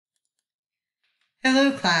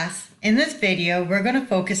Hello class. In this video, we're going to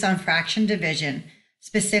focus on fraction division,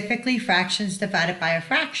 specifically fractions divided by a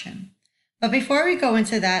fraction. But before we go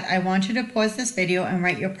into that, I want you to pause this video and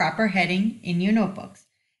write your proper heading in your notebooks,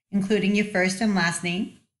 including your first and last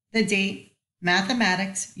name, the date,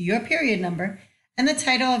 mathematics, your period number, and the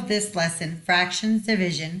title of this lesson, Fractions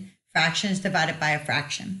Division, Fractions Divided by a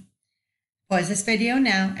Fraction. Pause this video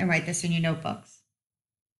now and write this in your notebooks.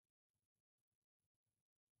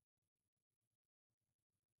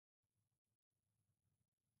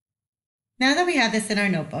 Now that we have this in our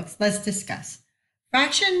notebooks, let's discuss.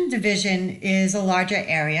 Fraction division is a larger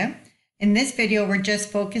area. In this video, we're just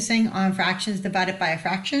focusing on fractions divided by a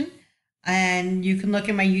fraction. And you can look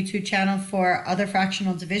at my YouTube channel for other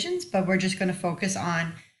fractional divisions, but we're just going to focus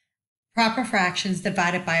on proper fractions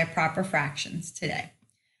divided by proper fractions today.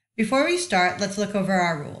 Before we start, let's look over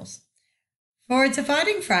our rules. For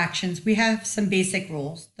dividing fractions, we have some basic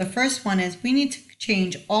rules. The first one is we need to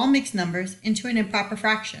change all mixed numbers into an improper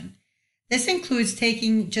fraction. This includes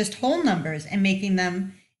taking just whole numbers and making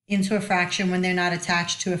them into a fraction when they're not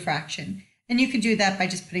attached to a fraction. And you could do that by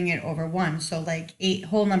just putting it over 1. So like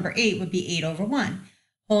whole number 8 would be 8 over 1.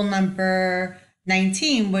 Whole number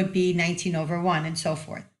 19 would be 19 over 1, and so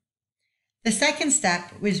forth. The second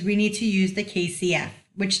step was we need to use the KCF,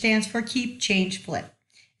 which stands for keep, change, flip.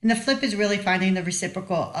 And the flip is really finding the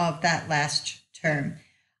reciprocal of that last term.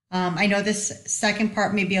 I know this second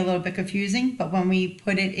part may be a little bit confusing, but when we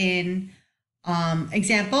put it in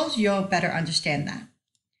examples, you'll better understand that.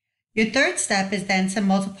 Your third step is then to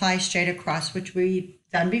multiply straight across, which we've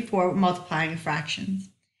done before, multiplying fractions.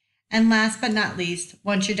 And last but not least,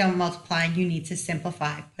 once you're done multiplying, you need to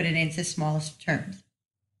simplify, put it into smallest terms.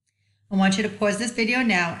 I want you to pause this video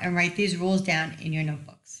now and write these rules down in your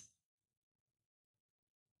notebooks.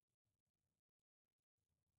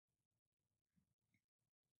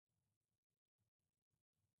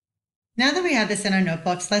 Now that we have this in our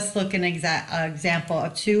notebooks, let's look at an example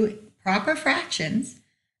of two proper fractions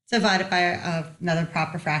divided by another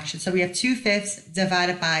proper fraction. So we have 2/5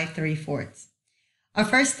 divided by 3/4. Our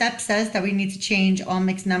first step says that we need to change all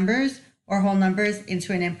mixed numbers or whole numbers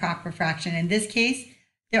into an improper fraction. In this case,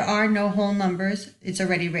 there are no whole numbers. It's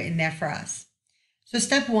already written there for us. So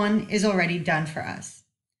step 1 is already done for us.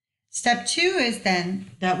 Step 2 is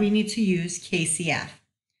then that we need to use KCF.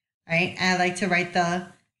 All right, I like to write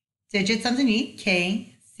the digits underneath,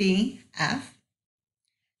 K, C, F,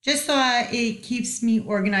 just so it keeps me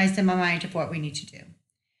organized in my mind of what we need to do.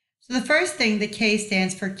 So the first thing, the K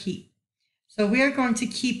stands for keep. So we are going to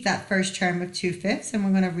keep that first term of 2/5, and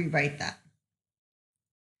we're going to rewrite that.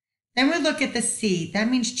 Then we look at the C, that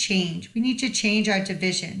means change. We need to change our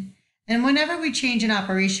division. And whenever we change an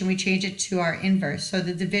operation, we change it to our inverse. So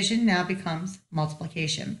the division now becomes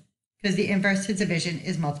multiplication, because the inverse to division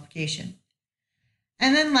is multiplication.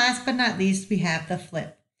 And then last but not least, we have the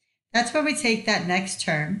flip. That's where we take that next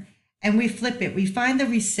term and we flip it. We find the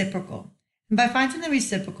reciprocal. And by finding the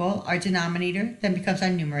reciprocal, our denominator then becomes our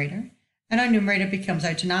numerator, and our numerator becomes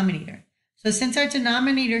our denominator. So since our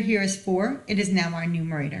denominator here is 4, it is now our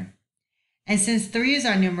numerator. And since 3 is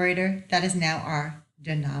our numerator, that is now our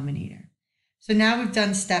denominator. So now we've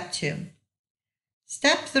done step 2.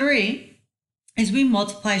 Step 3 is we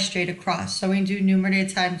multiply straight across. So we do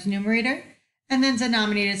numerator times numerator, and then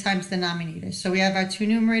denominator times denominator. So we have our two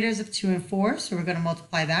numerators of 2 and 4, so we're going to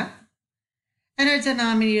multiply that. And our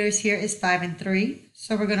denominators here is 5 and 3,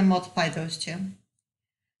 so we're going to multiply those two.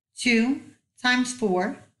 2 times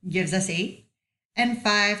 4 gives us 8, and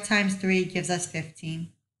 5 times 3 gives us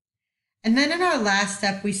 15. And then in our last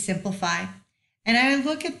step, we simplify. And I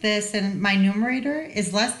look at this, and my numerator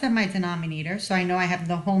is less than my denominator, so I know I have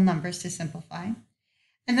the whole numbers to simplify.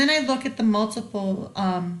 And then I look at the multiple,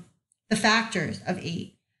 the factors of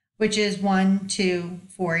 8, which is 1, 2,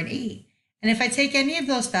 4, and 8. And if I take any of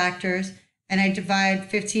those factors and I divide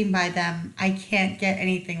 15 by them, I can't get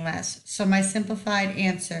anything less. So my simplified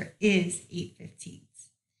answer is 8/15.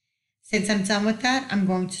 Since I'm done with that, I'm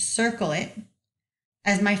going to circle it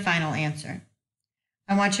as my final answer.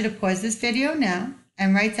 I want you to pause this video now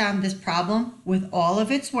and write down this problem with all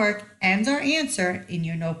of its work and our answer in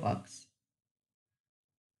your notebooks.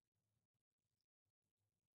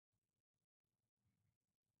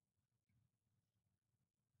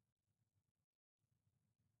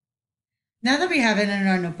 Now that we have it in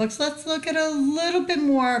our notebooks, let's look at a little bit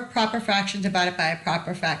more proper fraction divided by a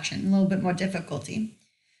proper fraction, a little bit more difficulty.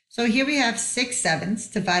 So here we have 6/7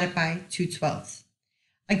 divided by 2/12.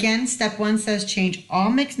 Again, step 1 says change all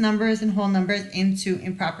mixed numbers and whole numbers into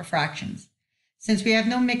improper fractions. Since we have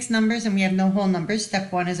no mixed numbers and we have no whole numbers,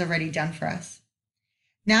 step 1 is already done for us.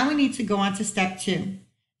 Now we need to go on to step 2.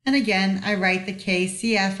 And again, I write the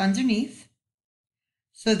KCF underneath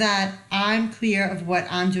so that I'm clear of what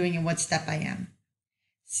I'm doing and what step I am.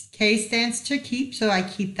 K stands to keep, so I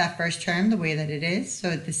keep that first term the way that it is.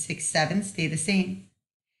 So the 6, 7 stay the same.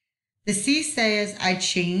 The C says I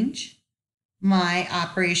change my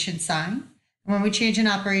operation sign. And when we change an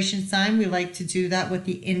operation sign, we like to do that with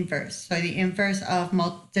the inverse. So the inverse of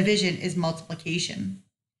division is multiplication.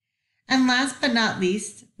 And last but not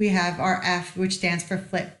least, we have our F, which stands for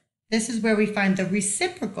flip. This is where we find the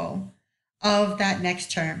reciprocal of that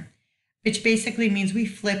next term, which basically means we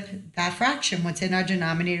flip that fraction. What's in our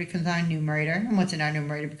denominator becomes our numerator, and what's in our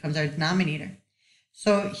numerator becomes our denominator.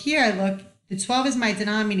 So here I look, the 12 is my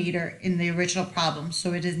denominator in the original problem,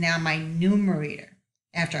 so it is now my numerator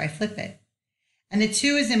after I flip it. And the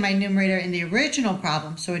 2 is in my numerator in the original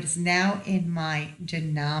problem, so it is now in my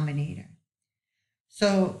denominator.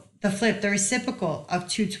 So the flip, the reciprocal of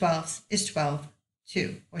 2 12ths is 12,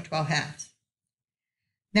 2, or 12 halves.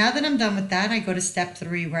 Now that I'm done with that, I go to step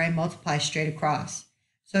 3 where I multiply straight across.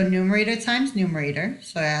 So numerator times numerator,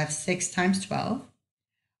 so I have 6 times 12,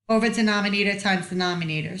 over denominator times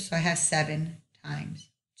denominator, so I have 7 times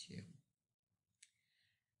 2.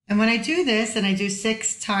 And when I do this and I do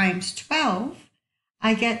 6 times 12,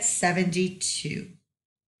 I get 72.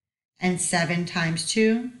 And 7 times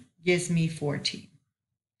 2 gives me 14.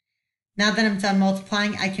 Now that I'm done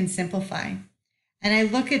multiplying, I can simplify. And I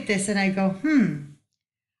look at this and I go,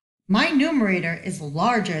 my numerator is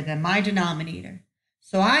larger than my denominator.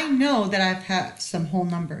 So I know that I have some whole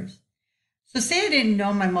numbers. So say I didn't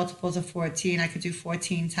know my multiples of 14, I could do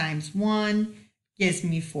 14 times 1 gives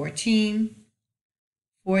me 14.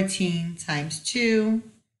 14 times 2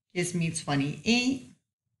 gives me 28.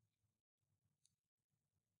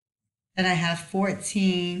 Then I have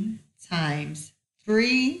 14 times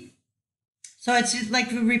 3. So it's just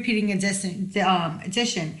like repeating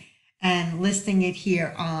addition and listing it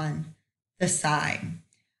here on the side.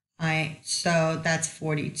 All right, so that's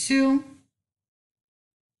 42.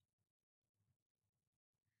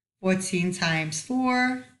 14 times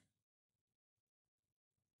 4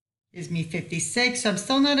 gives me 56. So I'm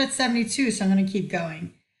still not at 72, so I'm going to keep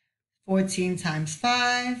going. 14 times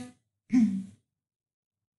 5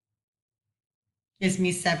 gives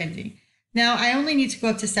me 70. Now I only need to go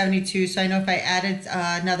up to 72, so I know if I added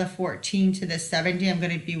another 14 to this 70, I'm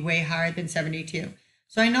going to be way higher than 72.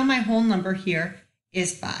 So I know my whole number here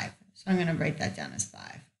is 5. So I'm going to write that down as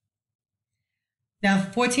 5. Now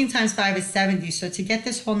 14 times 5 is 70, so to get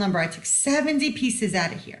this whole number, I took 70 pieces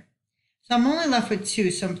out of here. So I'm only left with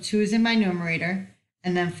 2, so 2 is in my numerator,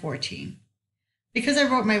 and then 14. Because I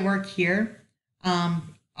wrote my work here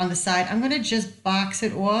on the side, I'm going to just box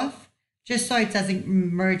it off, just so it doesn't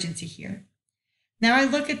merge into here. Now I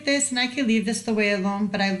look at this and I can leave this the way alone,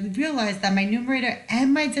 but I realize that my numerator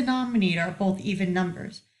and my denominator are both even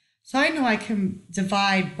numbers. So I know I can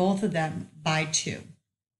divide both of them by 2.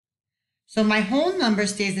 So my whole number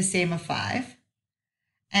stays the same of 5,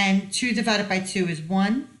 and 2 divided by 2 is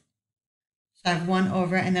 1. So I have 1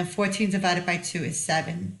 over, and then 14 divided by 2 is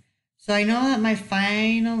 7. So I know that my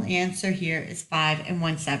final answer here is 5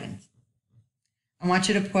 1/7. I want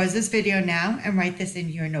you to pause this video now and write this in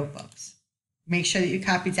your notebooks. Make sure that you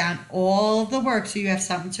copy down all of the work so you have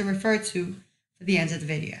something to refer to for the end of the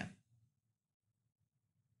video.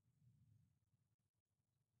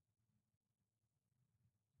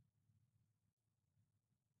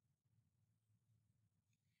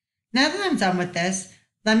 Now that I'm done with this,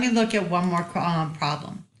 let me look at one more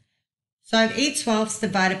problem. So I have 8 12ths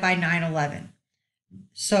divided by 9 11.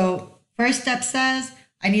 So first step says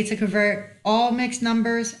I need to convert all mixed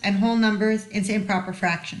numbers and whole numbers into improper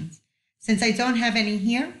fractions. Since I don't have any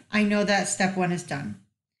here, I know that step 1 is done.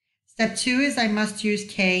 Step 2 is I must use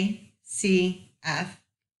K, C, F.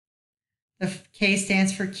 The K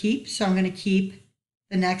stands for keep, so I'm going to keep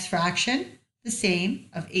the next fraction the same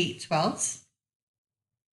of 8 12ths.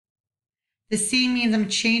 The C means I'm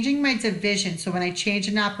changing my division. So when I change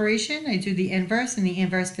an operation, I do the inverse, and the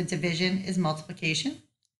inverse for division is multiplication.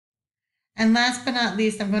 And last but not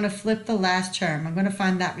least, I'm going to flip the last term. I'm going to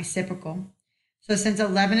find that reciprocal. So since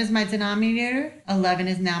 11 is my denominator, 11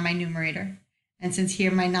 is now my numerator. And since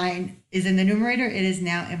here my 9 is in the numerator, it is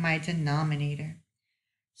now in my denominator.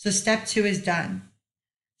 So step 2 is done.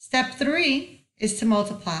 Step 3 is to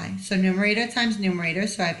multiply. So numerator times numerator,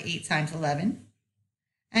 so I have 8 times 11.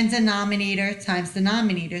 And denominator times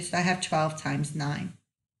denominator, so I have 12 times 9.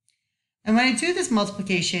 And when I do this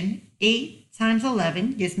multiplication, 8 times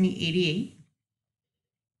 11 gives me 88.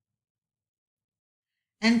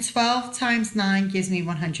 And 12 times 9 gives me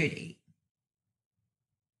 108.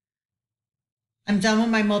 I'm done with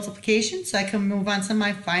my multiplication, so I can move on to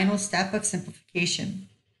my final step of simplification.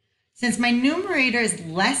 Since my numerator is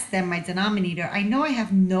less than my denominator, I know I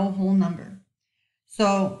have no whole number.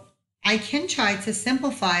 So I can try to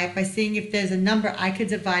simplify it by seeing if there's a number I could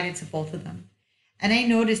divide into both of them. And I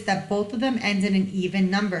noticed that both of them end in an even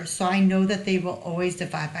number, so I know that they will always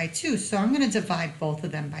divide by 2. So I'm going to divide both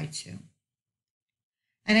of them by 2.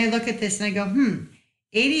 And I look at this and I go,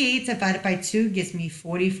 88 divided by 2 gives me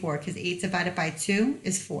 44, because 8 divided by 2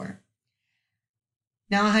 is 4.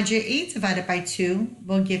 Now 108 divided by 2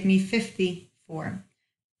 will give me 54,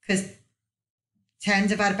 because 10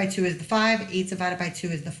 divided by 2 is the 5, 8 divided by 2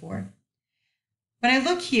 is the 4. When I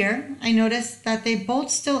look here, I notice that they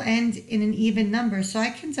both still end in an even number, so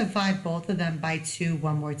I can divide both of them by 2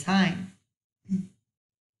 one more time.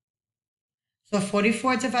 So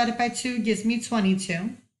 44 divided by 2 gives me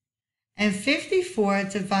 22, and 54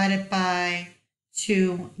 divided by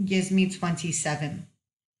 2 gives me 27.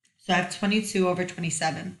 So I have 22 over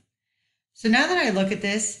 27. So now that I look at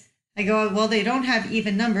this, I go, well, they don't have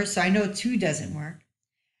even numbers, so I know 2 doesn't work.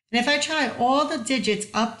 And if I try all the digits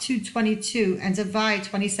up to 22 and divide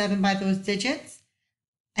 27 by those digits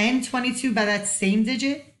and 22 by that same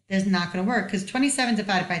digit, there's not going to work, because 27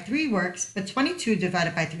 divided by 3 works, but 22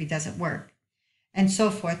 divided by 3 doesn't work, and so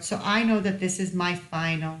forth. So I know that this is my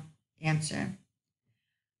final answer,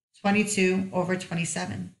 22 over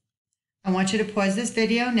 27. I want you to pause this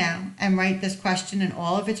video now and write this question and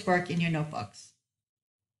all of its work in your notebooks.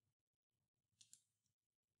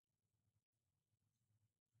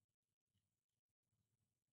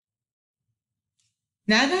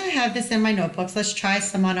 Now that I have this in my notebooks, let's try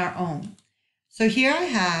some on our own. So here I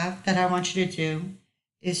have that I want you to do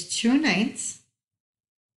is 2/9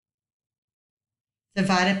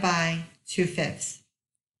 divided by 2/5.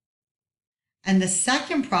 And the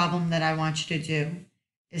second problem that I want you to do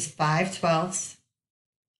is 5/12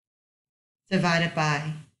 divided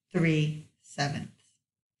by 3/7.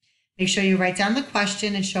 Make sure you write down the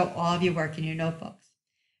question and show all of your work in your notebooks.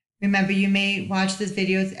 Remember, you may watch this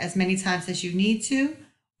video as many times as you need to,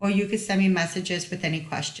 or you could send me messages with any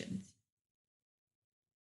questions.